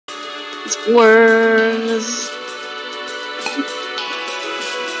It's worse.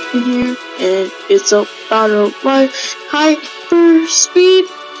 Here, and it's about to ride hyper speed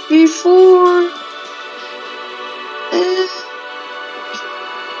before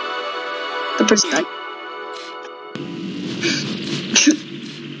the person died.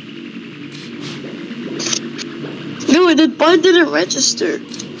 No, the button didn't register.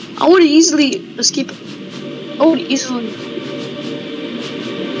 I would easily escape. I would easily.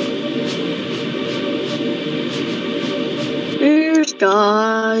 There's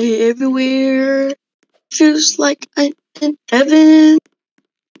sky everywhere. Feels like I'm in heaven.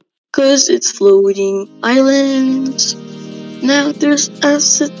 'Cause it's floating islands. Now there's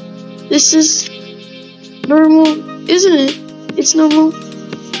acid. This is normal, isn't it? It's normal.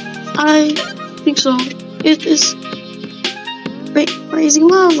 I think so. It is rising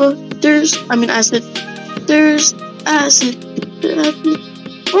lava. Acid. There's acid.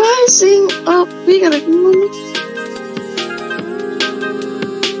 Rising up. We gotta go.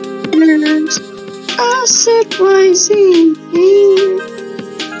 There's acid rising.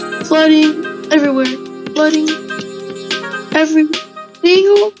 Flooding everywhere. Flooding every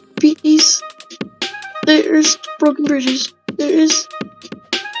single piece. There's broken bridges. There is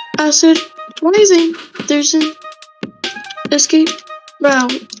acid rising. There's an escape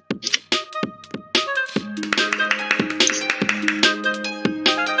route.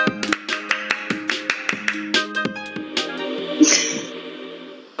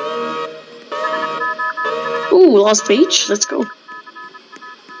 Ooh, lost page. Let's go.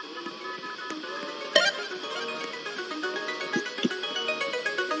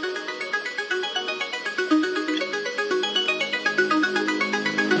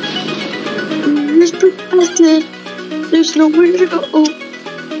 There's nowhere to go.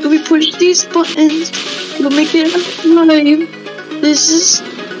 If we push these buttons, we'll make it alive. This is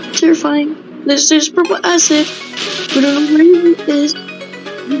terrifying. There's purple acid. We don't know where it is.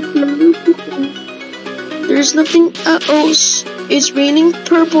 There's nothing else. It's raining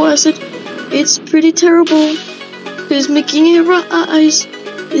purple acid. It's pretty terrible. It's making it rise.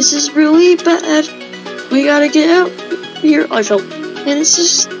 This is really bad. We gotta get out here. I fell. And it's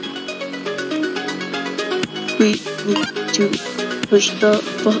just... We need to push the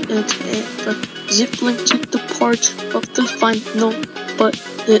buttons and the zip link to the part of the final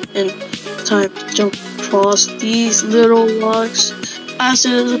button and time to jump across these little logs.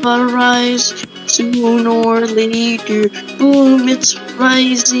 Acid is about to rise sooner or later. Boom, it's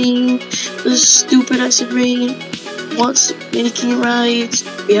rising. The stupid acid rain wants making rides.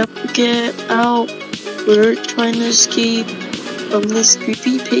 We have to get out. We're trying to escape from this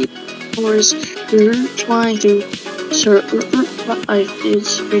creepy papers. We're trying to survive.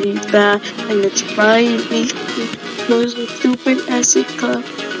 It's pretty bad, and it's rising because of stupid acid cup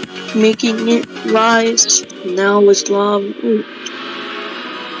making it rise. Now it's lava.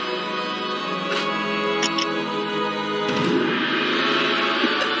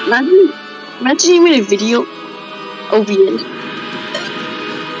 Imagine you made a video. OBS.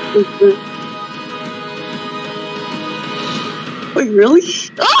 Wait, really?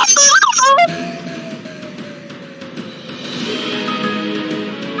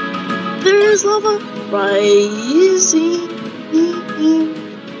 There's lava rising.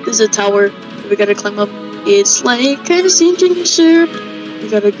 There's a tower. We gotta climb up. It's like kind of sinking the ship. We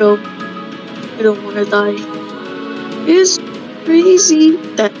gotta go. We don't wanna die. It's crazy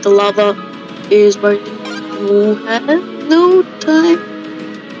that the lava is rising. Who had no time?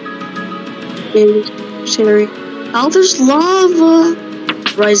 It's sharing. Now there's lava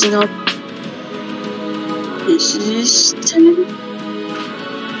rising up. This is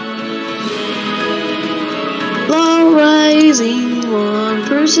lava rising. One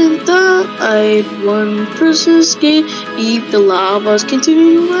person died. One person escaped. The lava's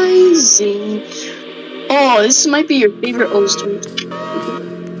continuing rising. Oh, this might be your favorite old story.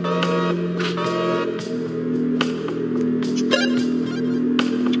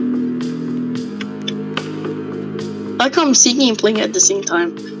 I come singing and playing at the same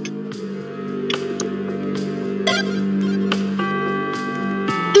time.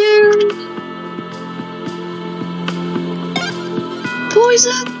 There's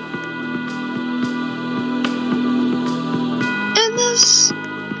poison in this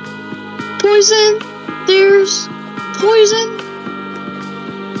poison. There's poison.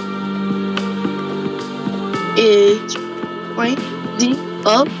 It's rising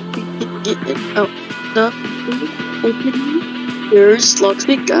up. We can get it out. The opening. There's logs.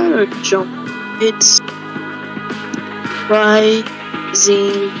 We gotta jump. It's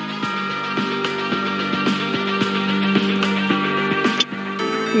rising.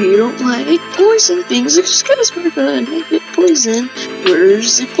 We We don't like poison things because we're gonna get poisoned.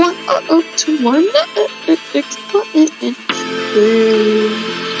 Where's the plot to our next button?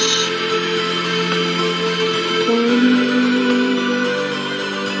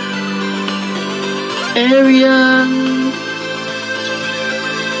 Area.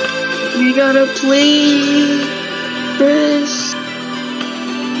 We gotta play this.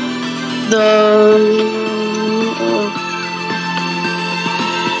 The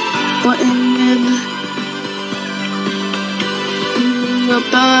button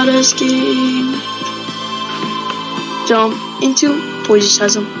about escape. Jump into poison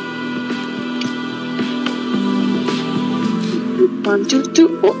chasm. 1, 2, 2.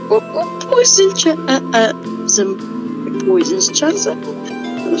 Poison chasm. Poison chasm.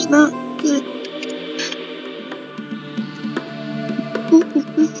 It was not.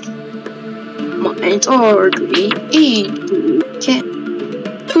 Minds are great. You can't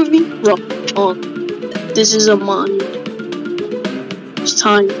prove me wrong. This is a mind. It's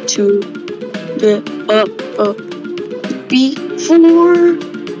time to get up before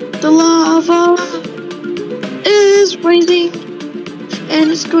the lava is rising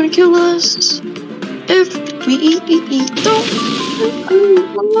and it's going to kill us if we don't.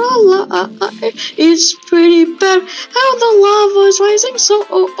 It's pretty bad how the lava is rising so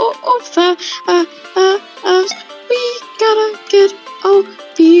fast. We gotta get out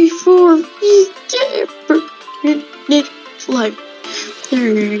before we get burned like.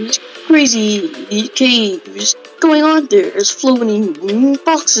 There's crazy caves going on. There's floating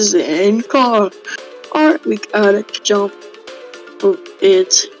boxes and cars. We gotta jump for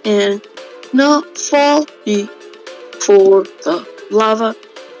it and not fall before the lava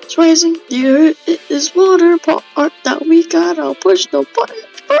is rising. There is water part that we gotta push the button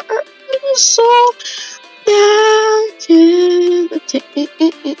for. So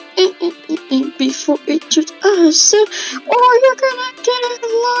before it turns us in, or you're gonna get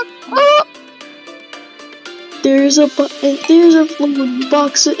locked up. There's a button, there's a floating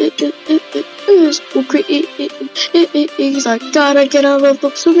box. It is okay. I gotta get out of the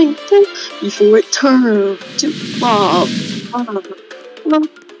swimming pool before it turns to lava.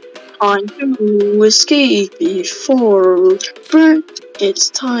 Time to escape before burn. It's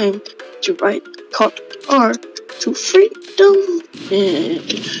time to ride the car to freedom.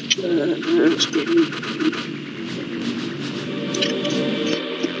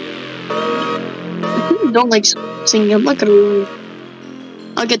 I don't like singing. I'm not gonna.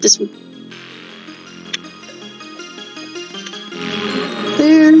 I'll get this one.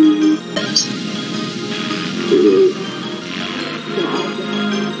 There's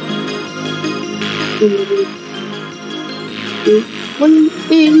one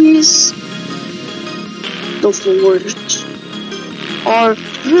is the floors are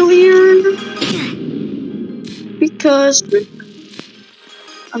familiar because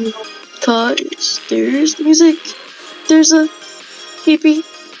there's music, there's a hippie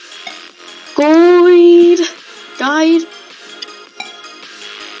guide.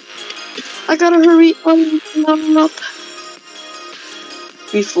 I gotta hurry up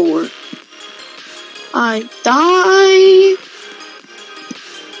before I die.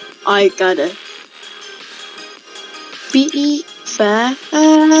 I gotta be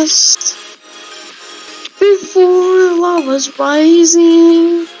fast before lava's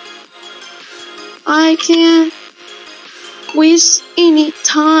rising. I can't waste any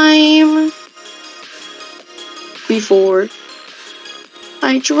time before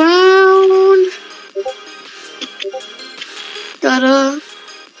I drown. Gotta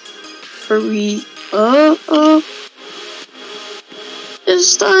hurry up.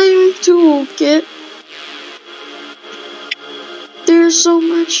 It's time to get. There's so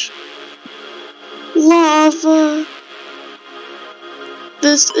much lava.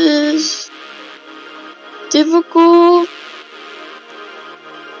 This is difficult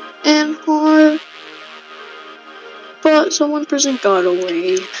and hard, but so 1% got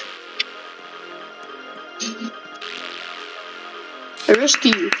away. I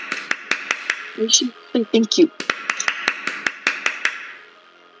rescued you. I should say thank you.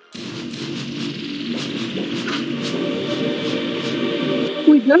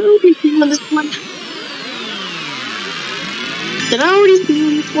 Wait, did I already see on this one? Did I already see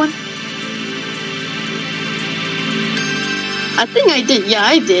on this one? I think I did. Yeah,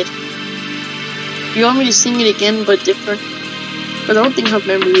 I did. You want me to sing it again, but different? But I don't think I have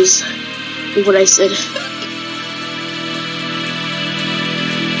memories of what I said.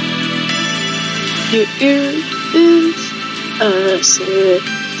 Here is a set.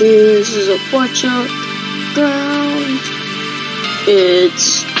 This is a bunch of ground.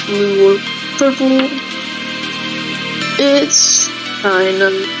 It's blue or purple. It's kind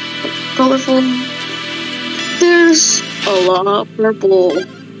of colorful. There's a lot of purple.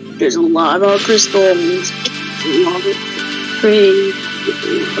 There's a lot of crystals. A lot of praise.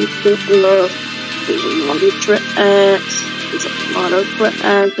 There's a lot of tracks. There's a lot of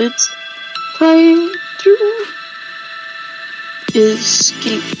rabbits trying to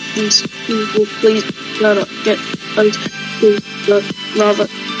escape this evil place. Gotta get us to the lava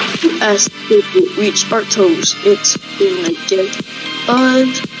as it will reach our toes. It's gonna get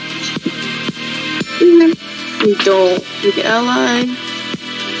us. We don't need an ally.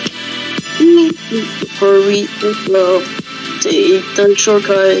 We hurry and love. Take the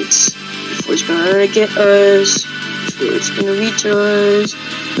shortcuts before it's gonna get us. Before it's gonna reach us.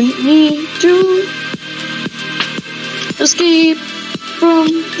 We need to escape from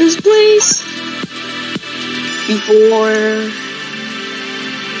this place before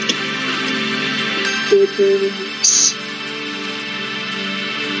it ends.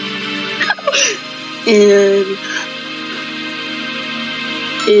 And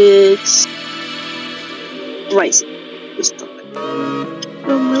it's rising this time.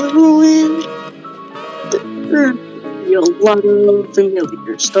 From the ruin, there'll be a lot of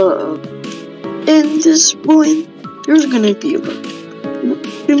familiar stuff. In this ruin, there's gonna be a lot of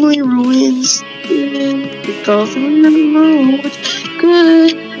familiar ruins. We call familiar ruins.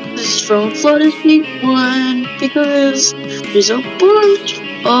 Good. This is from Flood Escape 1 because there's a bunch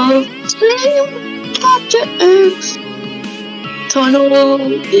of same objects.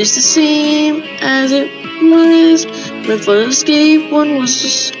 Tunnel is the same as it was when Flood Escape 1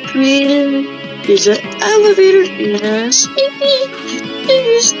 was created. There's an elevator and a speedy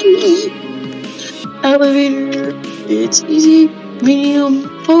elevator. It's easy, medium,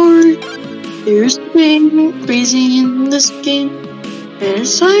 hard. There's nothing crazy in this game, and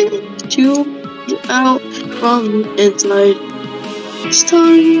it's time to get out from the inside. It's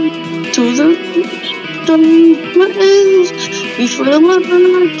time to the buttons before the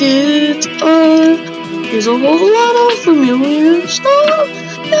lava gets up. There's a whole lot of familiar stuff.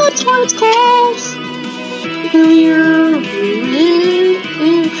 That's what it's called. Familiar.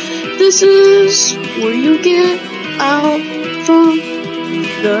 This is where you get out from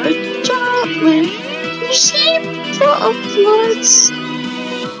the job when you see from floods.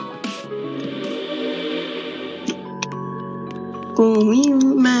 Gloomy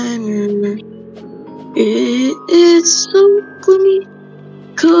manner. It's so gloomy,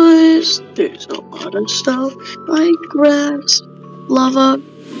 'cause there's a lot of stuff like grass, lava,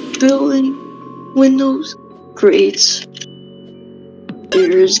 building, windows, crates.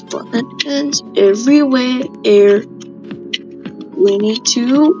 There's buttons everywhere. We need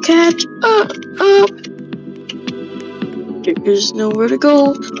to catch up. There's nowhere to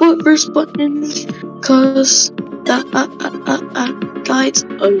go but first buttons, 'cause that guides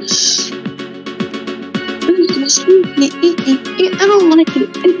us. I don't like it,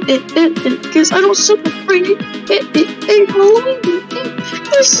 'cause I don't celebrate it, Halloween.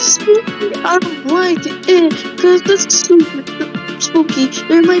 This is spooky, I don't like it, 'cause that's super spooky.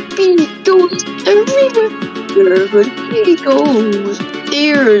 There might be ghosts everywhere. Where would he go?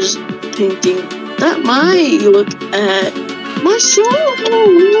 There's painting that might look at my soul,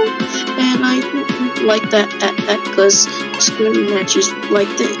 and I like that, 'cause scary matches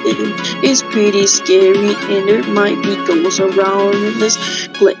like that is pretty scary, and there might be ghosts around in this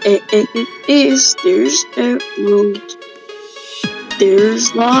place. There's a road,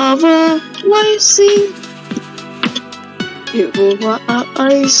 there's lava rising. It will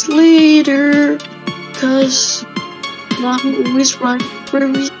rise later, 'cause lava always right where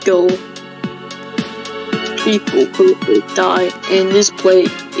we go. People could die in this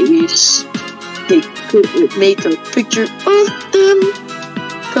place. They could make a picture of them.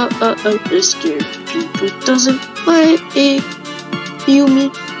 The scared people doesn't like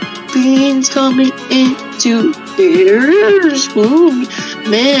human beings coming into their spoon.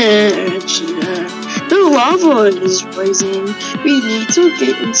 Man, the lava is rising. We need to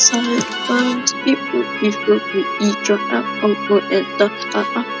get inside before we eat and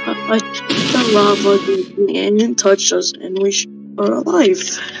the lava didn't touch us, and we are alive.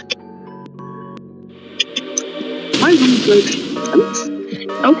 I'm really good.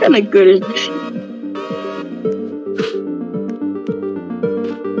 I'm kind of good at it.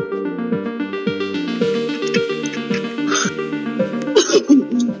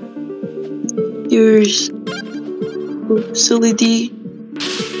 There's facility.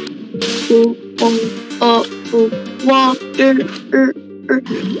 Water.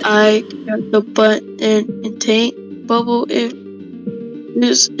 I got the button and tank bubble if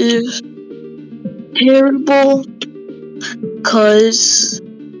This is terrible, cause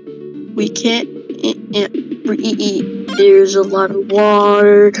we can't breathe. There's a lot of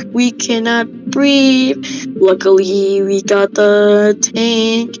water. We cannot breathe. Luckily, we got the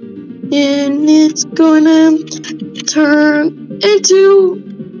tank, and it's gonna turn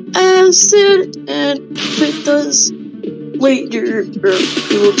into acid, and with us later, it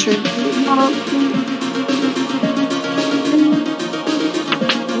will turn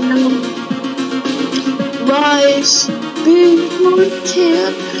rise before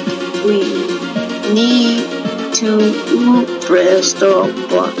camp. We need to press the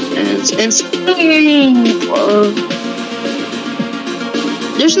buttons and scream.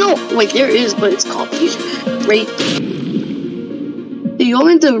 There's no, wait, there is, but it's copied. Right? You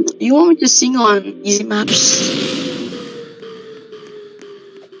want me to sing on easy maps?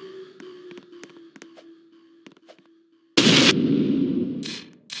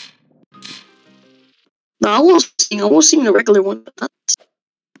 No, I won't sing the regular one, but not.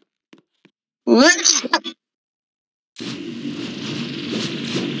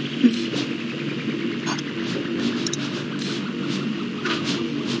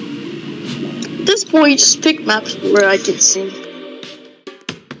 At this point, just pick maps where I can sing.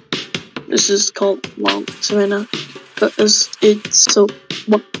 This is called Long Savannah, because it's so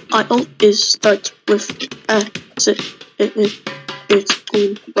wild. It starts with acid. It's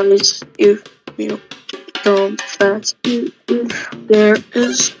cool, but it's if you go fast. There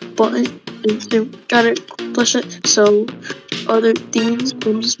is button, and you gotta push it so other things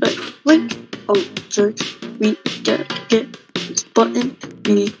comes back. Like objects, we get this button.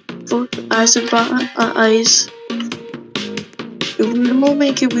 We for acid by eyes. If we don't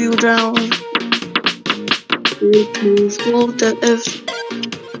make it, we will drown. We prove that if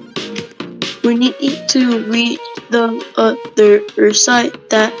we need to reach the other side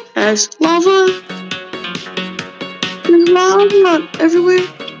that has lava. There's lava everywhere.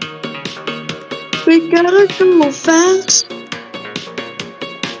 We gotta go fast.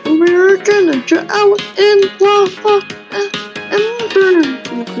 We're gonna drown in lava and burn.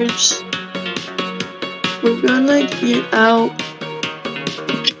 We're gonna get out.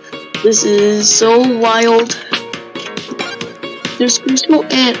 This is so wild. There's crystal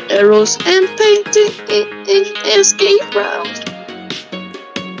and arrows and painting in escape route.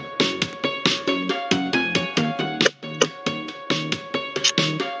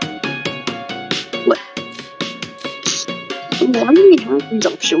 What? Why do we have these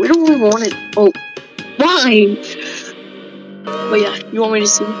options? We don't really want it. Oh, why? But yeah, you want me to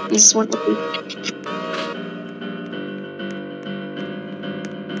see this one? Okay.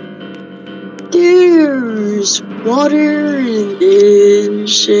 There's water in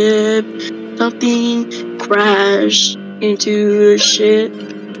this ship. Something crashed into the ship.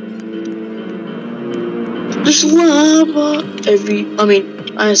 There's lava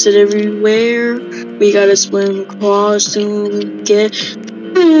I said everywhere. We gotta swim across to get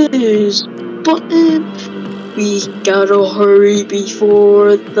this button. We gotta hurry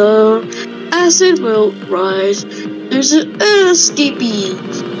before the acid will rise. There's an escapee.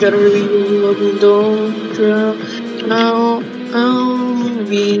 Gotta hurry up and don't drown. Now I'll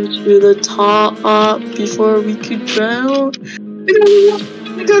reach to the top before we could drown.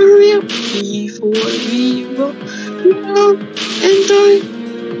 We gotta hurry up before we will drown and die.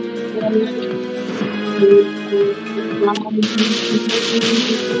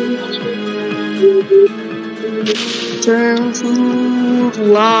 Turn to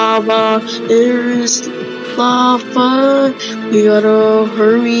lava. There's lava. We gotta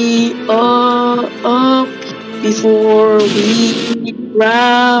hurry up before we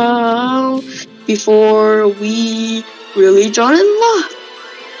drown. Before we really drown in lava.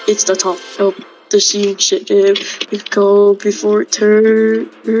 It's the top of the scene shit. We go before it turn.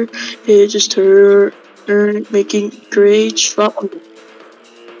 It just turn, making great trouble.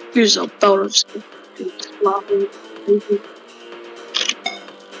 Here's a bout of stuff.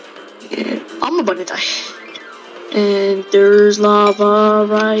 And I'm about to die. And there's lava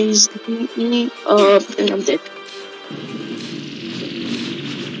rising up, and I'm dead.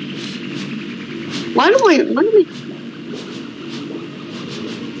 Why do we?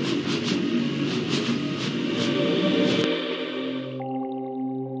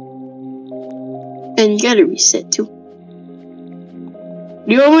 And you gotta reset too.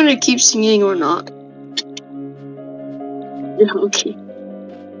 Do you want me to keep singing or not? Yeah, okay.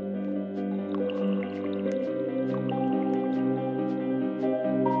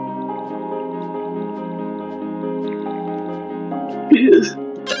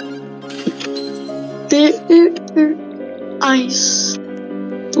 There ice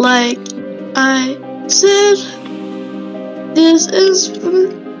like I said, this is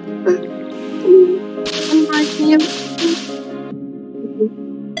my camp.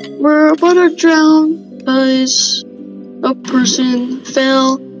 We're about to drown because a person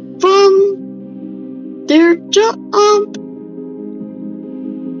fell from their jump.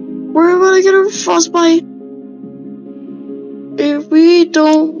 We're about to get a frostbite if we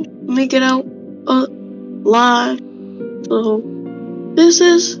don't make it out alive. So this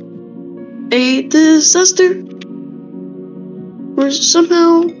is a disaster. We're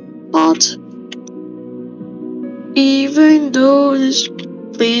somehow hot, even though this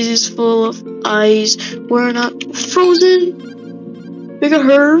place is full of ice. We're not frozen. We gotta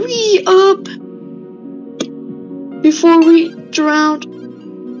hurry up before we drown.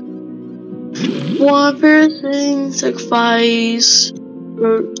 One person sacrifice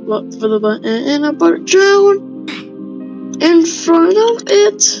for the button, and I'm about to drown in front of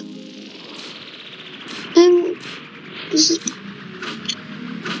it. And this is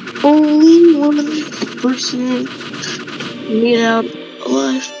only one person made out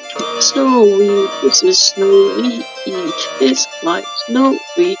alive. Snowy, this is snowy. It's like snowy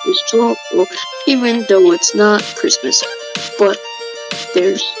is trouble, even though it's not Christmas. But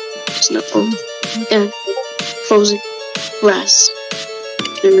there's snow and frozen grass.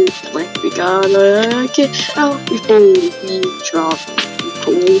 There's like we gotta get out before we drop.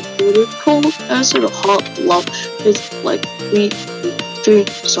 Cold as a hot lava. It's like we drink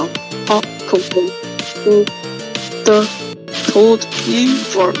some hot cocoa. The told you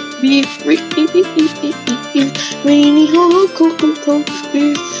for me, rainy hot cocoa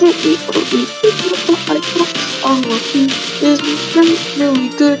before we all of you is really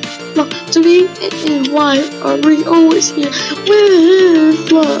good. Not to be, and why are we always here with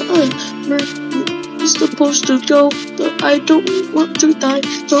flood? We're supposed to go, but I don't want to die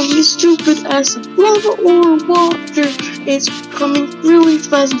from this stupid acid, lava or water. It's coming really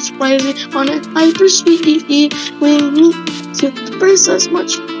fast and surprising on a hyperspeed. We need to brace as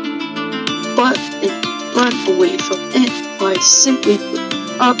much, but run away from it by simply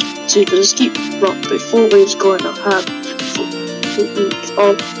up to the escape route before waves going to have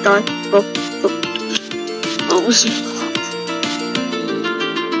all die.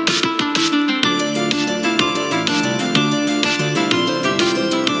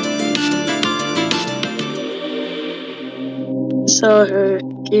 So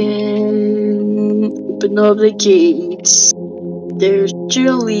again, open up the gates. There's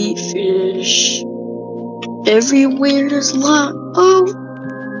jellyfish everywhere. There's lot of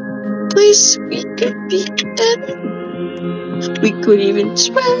place we could be in. We could even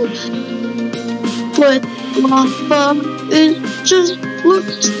swim, but lava, it just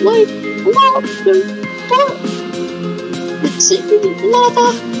looks like water, but it's even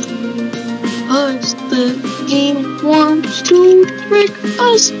lava. Cause the game wants to break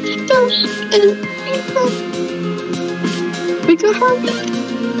us down and we got hurt.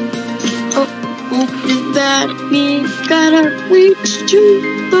 Open that we gotta reach to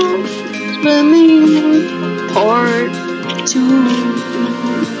the swimming part.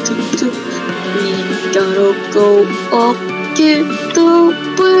 We gotta go up, get the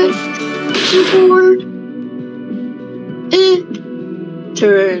board. It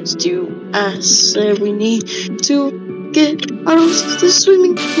turns to us, and we need to get out of the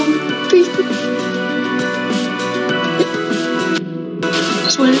swimming pool.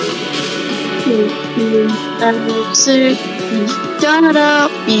 Swim. That's it. Gotta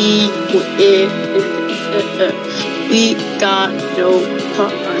be it. We got no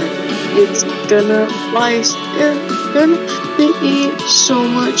time. It's gonna fly. There's gonna be so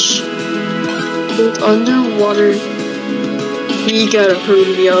much underwater. We gotta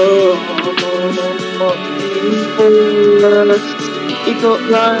hurry up. It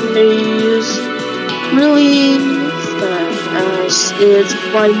lies really fast. It's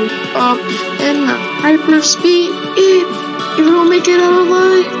flying up in hyperspeed. If you don't make it out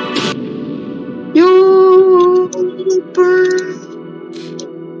alive, you'll burn.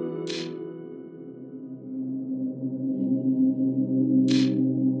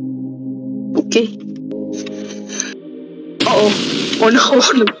 Okay. Oh no,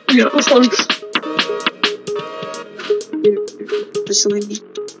 facility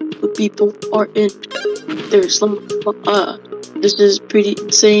the people are in. There's some this is pretty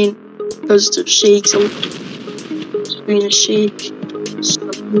insane because the shakes screen is shake.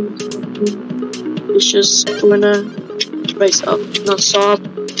 It's just gonna rise up, not stop.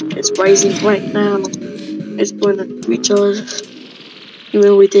 It's rising right now. It's gonna reach us.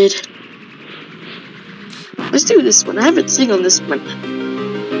 Even we did. Let's do this one. I haven't seen on this one.